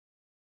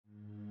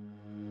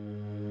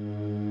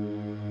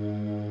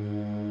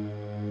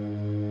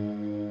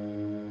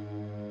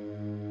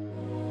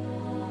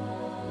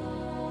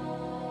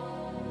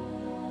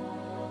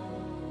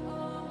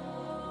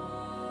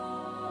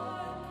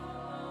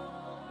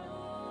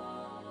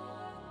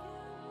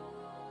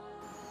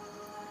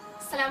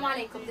Assalamu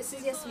alaikum, this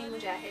is Yasmin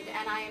Mogahed,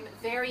 and I am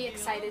very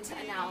excited to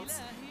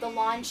announce the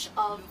launch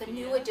of the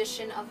new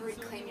edition of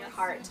Reclaim Your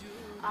Heart.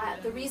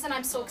 The reason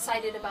I'm so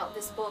excited about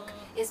this book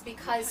is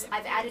because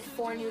I've added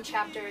 4 new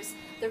chapters.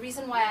 The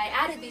reason why I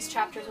added these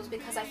chapters was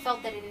because I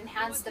felt that it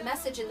enhanced the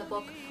message in the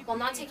book while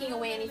not taking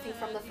away anything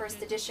from the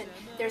first edition.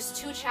 There's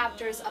 2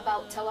 chapters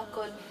about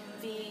tawakkul,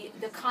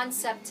 the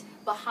concept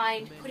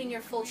behind putting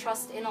your full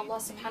trust in Allah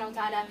subhanahu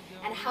wa ta'ala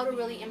and how to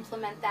really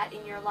implement that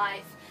in your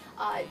life.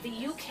 The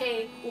UK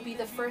will be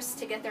the first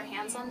to get their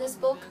hands on this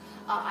book.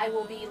 I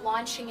will be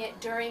launching it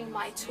during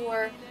my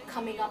tour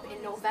coming up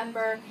in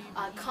November.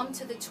 Come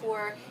to the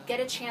tour, get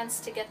a chance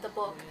to get the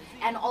book,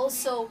 and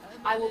also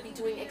I will be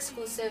doing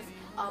exclusive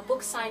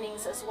book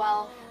signings as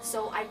well.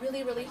 So I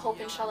really hope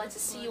inshallah to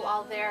see you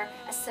all there.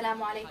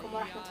 Assalamu alaikum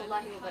wa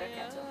rahmatullahi wa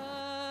barakatuh.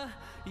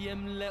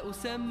 يملأ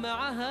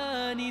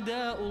سمعها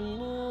نداء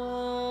الله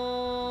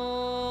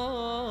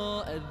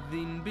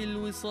أذن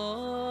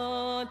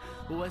بالوصال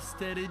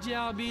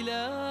واسترجع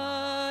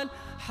بلال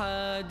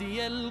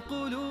حادي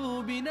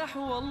القلوب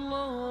نحو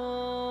الله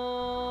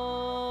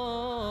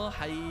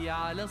حي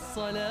على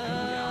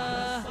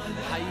الصلاة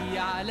حي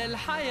على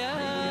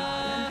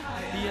الحياة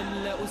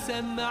يملأ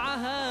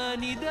سمعها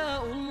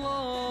نداء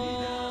الله